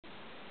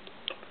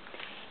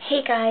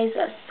Hey guys,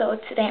 so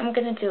today I'm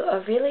gonna do a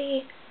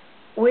really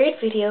weird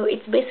video.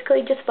 It's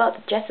basically just about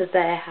the dresses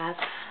that I have.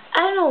 I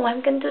don't know why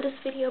I'm gonna do this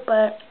video,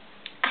 but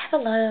I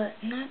have a lot of,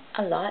 not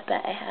a lot,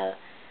 but I have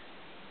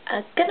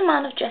a good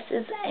amount of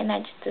dresses, and I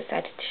just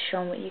decided to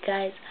show them with you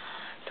guys.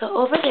 So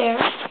over there,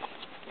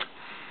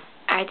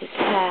 I just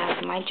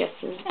have my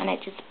dresses, and I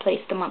just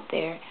placed them up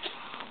there.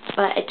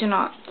 But I do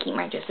not keep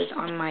my dresses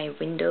on my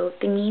window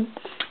thingy.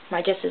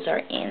 My dresses are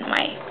in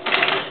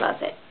my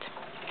closet.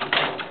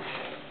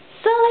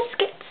 So let's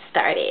get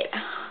started.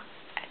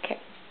 Okay.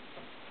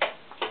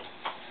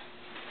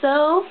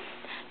 So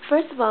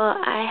first of all,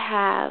 I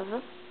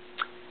have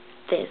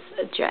this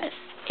dress.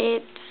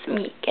 It's, let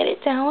me get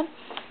it down.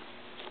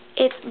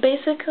 It's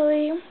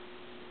basically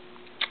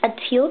a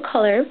teal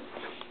color,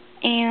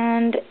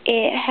 and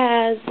it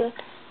has,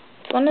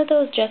 it's one of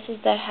those dresses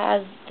that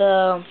has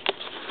the,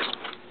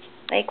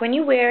 like when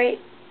you wear it,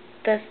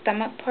 the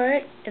stomach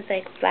part is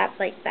like flat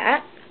like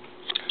that.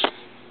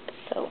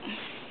 So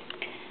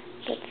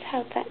that's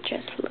how that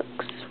dress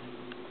looks.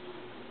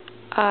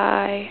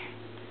 I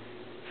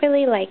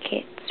really like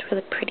it. It's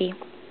really pretty.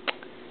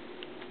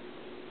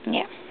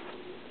 Yeah.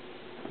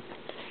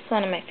 This is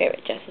one of my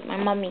favorite dresses. My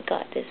mommy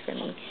got this for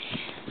me.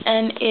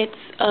 And it's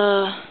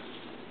a,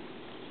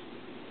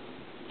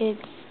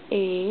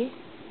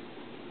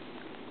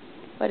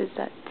 what is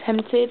that?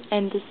 Tempted,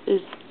 and this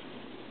is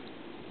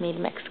made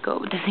in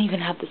Mexico. It doesn't even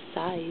have the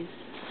size.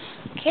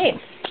 Okay.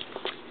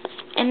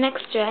 And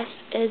next dress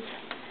is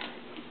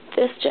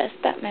this dress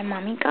that my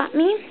mommy got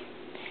me.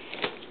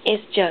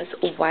 It's just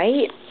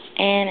white,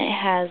 and it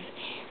has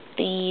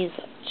these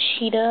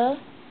cheetah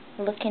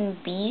looking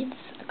beads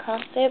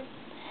across it,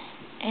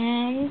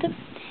 and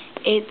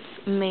it's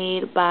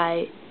made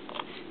by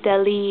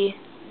Steli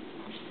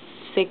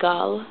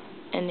Segal,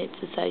 and it's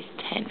a size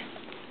 10.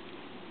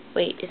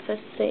 Wait, it says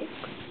 6,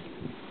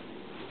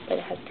 but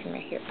it has 10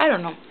 right here. I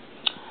don't know.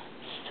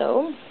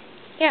 So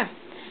yeah,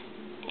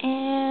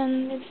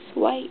 and it's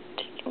white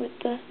with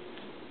the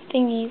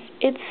thingies.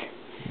 It's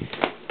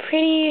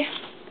pretty,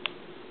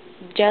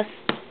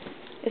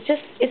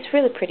 it's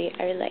really pretty.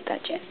 I really like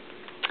that dress.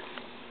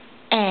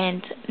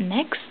 And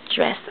next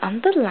dress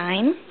on the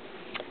line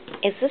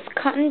is this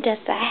cotton dress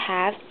that I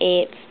have.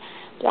 It's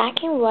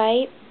black and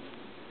white,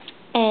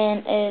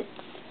 and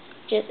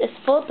it's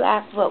full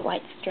black with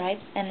white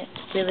stripes, and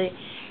it's really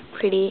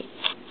pretty.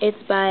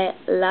 It's by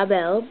La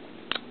Belle,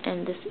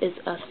 and this is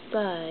a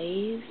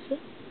size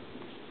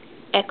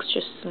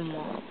extra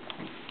small.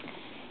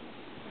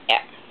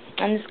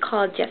 And it's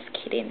called Just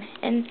Kidding,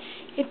 and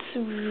it's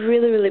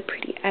really, really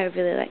pretty. I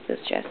really like this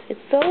dress. It's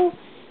so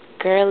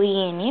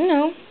girly, and you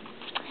know.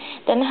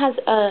 Then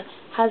it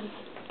has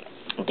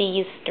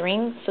these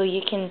strings, so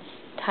you can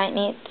tighten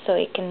it so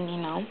it can, you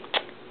know,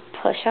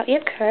 push out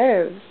your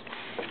curves.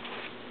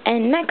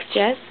 And next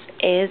dress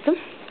is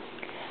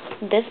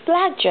this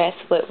black dress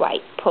with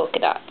white polka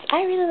dots.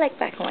 I really like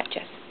black and white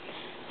dress.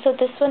 So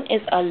this one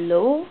is a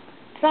low.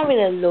 It's not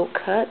really a low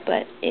cut,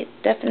 but it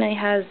definitely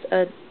has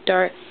a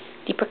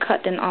deeper cut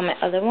than all my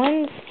other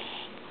ones,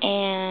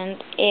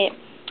 and it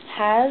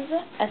has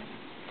a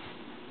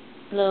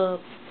little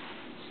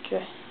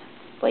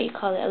what you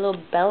call it, a little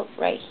belt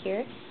right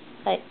here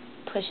that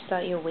pushes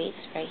out your waist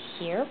right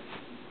here.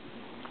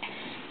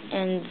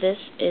 And this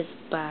is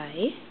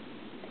by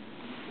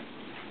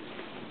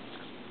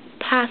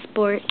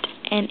Passport,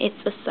 and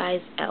it's a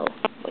size L,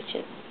 which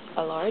is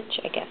a large,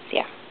 I guess.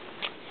 Yeah.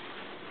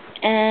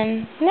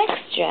 And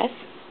next dress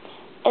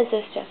is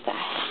this dress that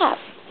I have.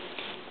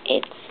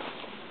 It's,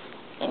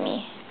 let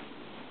me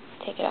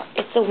take it off.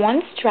 It's a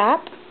one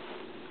strap,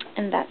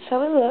 and that's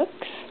how it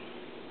looks.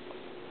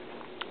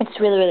 It's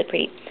really, really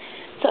pretty.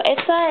 So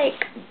it's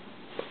like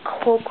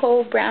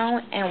cocoa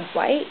brown and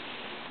white,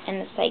 and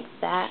it's like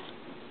that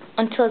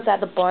until it's at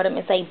the bottom.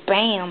 It's like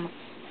bam.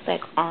 It's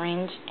like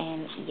orange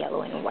and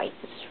yellow and white.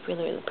 It's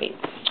really, really pretty.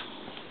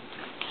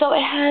 So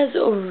it has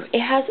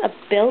a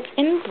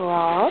built-in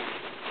bra,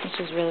 which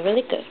is really,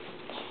 really good.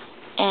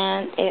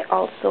 And it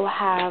also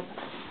have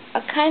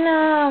a kind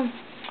of,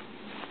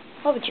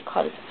 what would you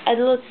call this? A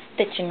little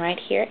stitching right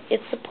here.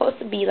 It's supposed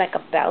to be like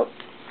a belt,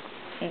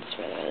 and it's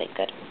really, really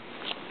good.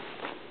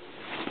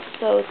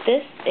 So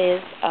this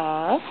is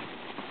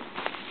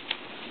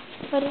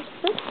what is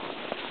this?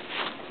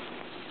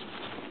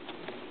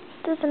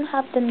 It doesn't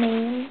have the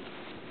name,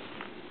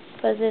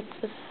 but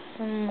it's a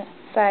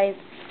size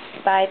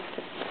 5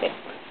 to 6.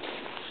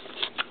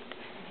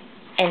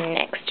 And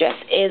next dress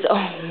is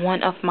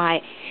one of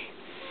my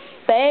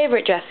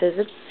favorite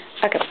dresses.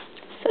 Okay,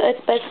 so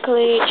it's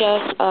basically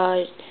just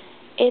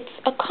it's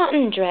a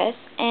cotton dress,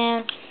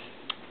 and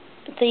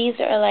these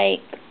are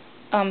like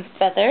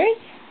feathers.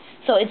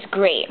 So it's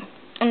gray,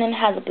 and then it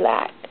has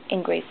black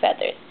and gray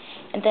feathers,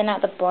 and then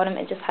at the bottom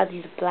it just has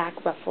these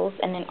black ruffles,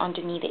 and then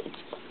underneath it it's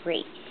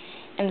gray,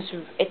 and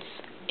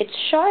it's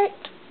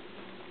short,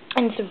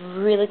 and it's a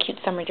really cute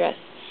summer dress.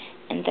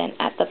 And then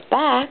at the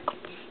back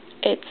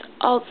it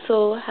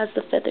also has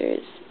the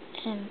feathers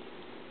and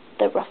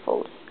the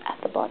ruffles at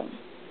the bottom,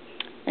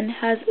 and it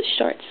has a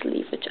short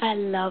sleeve, which I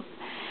love.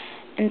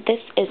 and this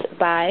is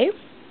by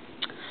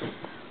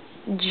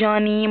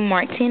Johnny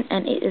Martin,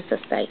 and it is a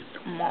size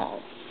small.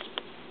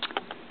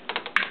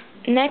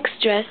 Next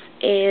dress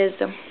is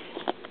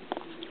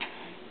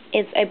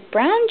a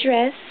brown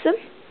dress,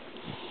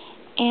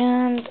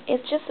 and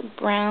it's just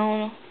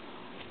brown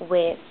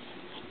with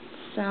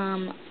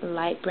some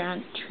light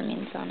brown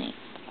trimmings on it.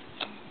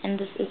 And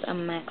this is a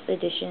max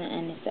edition,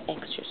 and it's an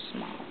extra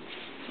small.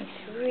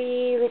 It's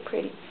really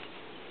pretty.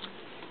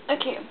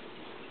 Okay,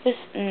 this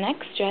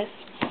next dress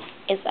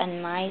is a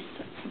nice.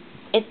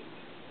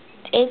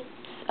 It's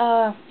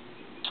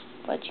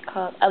what you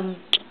call it? I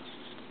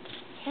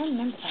can't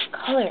remember that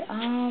color.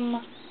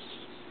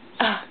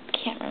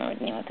 Can't remember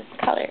the name of this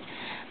color,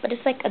 but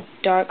it's like a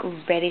dark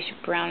reddish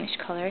brownish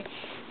color,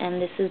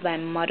 and this is by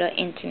Moda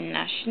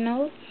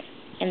International,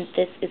 and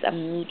this is a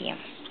medium,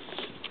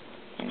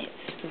 and it's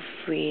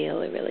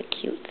really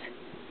cute,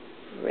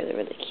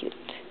 really cute.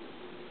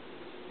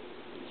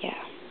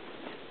 Yeah.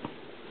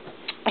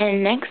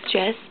 And next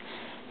dress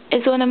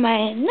is one of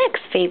my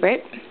next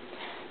favorite.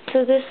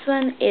 So this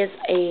one is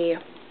a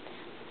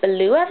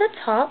blue at the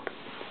top,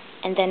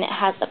 and then it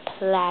has a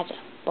plaid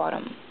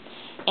bottom,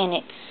 and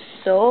it's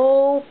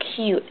so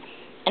cute.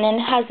 And then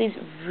it has these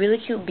really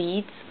cute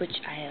beads,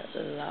 which I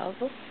love.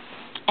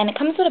 And it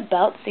comes with a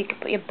belt, so you can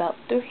put your belt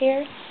through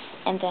here.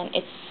 And then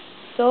it's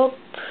so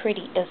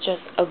pretty. It's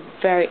just a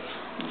very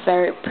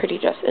pretty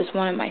dress. It's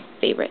one of my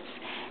favorites.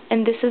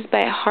 And this is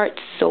by Heart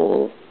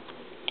Soul,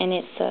 and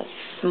it's a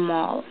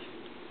small.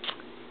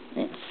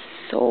 And it's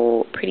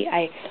so pretty.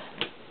 I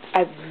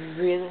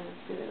really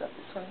love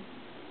this one.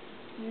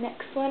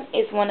 Next one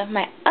is one of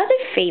my other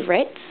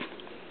favorites.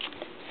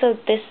 So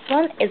this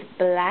one is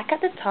black at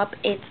the top.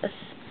 It's a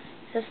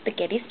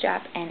spaghetti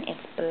strap, and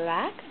it's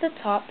black at the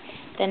top.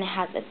 Then it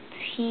has a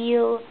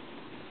teal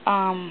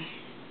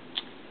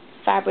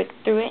fabric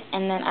through it,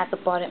 and then at the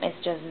bottom it's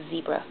just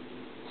zebra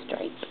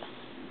stripe.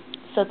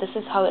 So this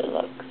is how it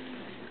looks.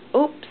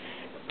 Oops.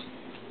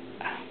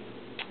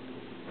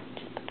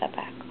 Just put that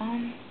back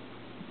on.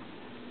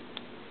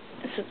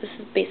 So this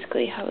is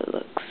basically how it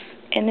looks,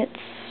 and it's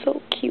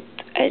so cute.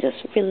 I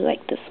just really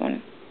like this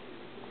one.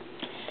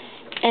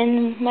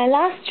 And my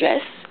last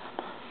dress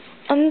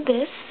on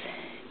this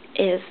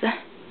is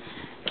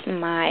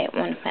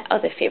one of my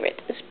other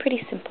favorites. It's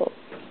pretty simple.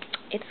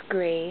 It's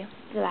gray,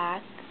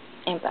 black,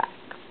 and black.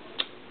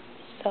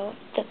 So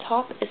the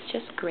top is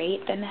just gray,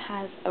 then it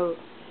has a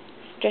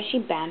stretchy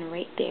band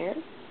right there,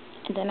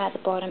 and then at the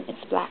bottom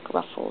it's black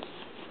ruffles.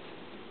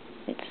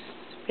 It's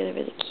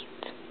really cute.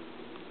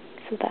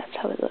 So that's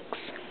how it looks.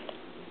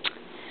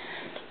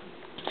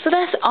 So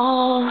that's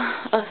all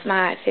of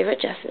my favorite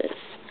dresses.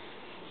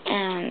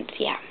 And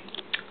yeah.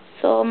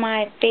 So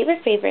my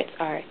favorites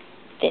are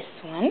this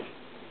one,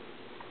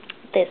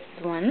 that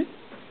one,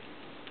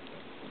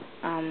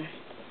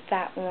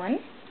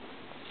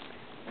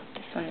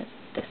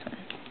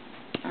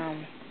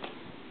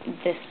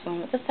 this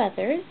one with the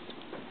feathers,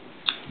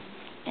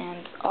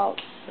 and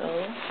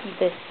also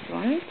this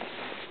one.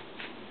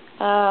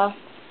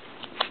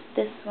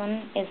 This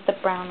one is the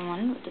brown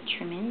one with the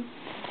trimmings,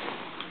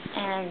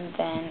 and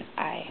then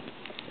I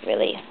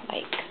really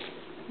like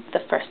the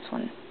first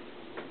one.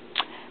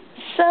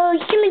 So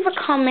you can leave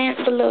a comment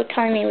below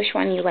telling me which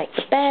one you like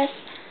the best.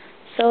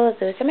 So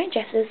those are my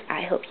dresses.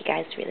 I hope you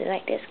guys really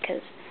like this,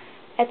 because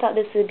I thought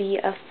this would be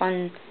a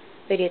fun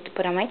video to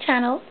put on my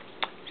channel.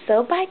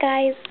 So bye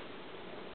guys.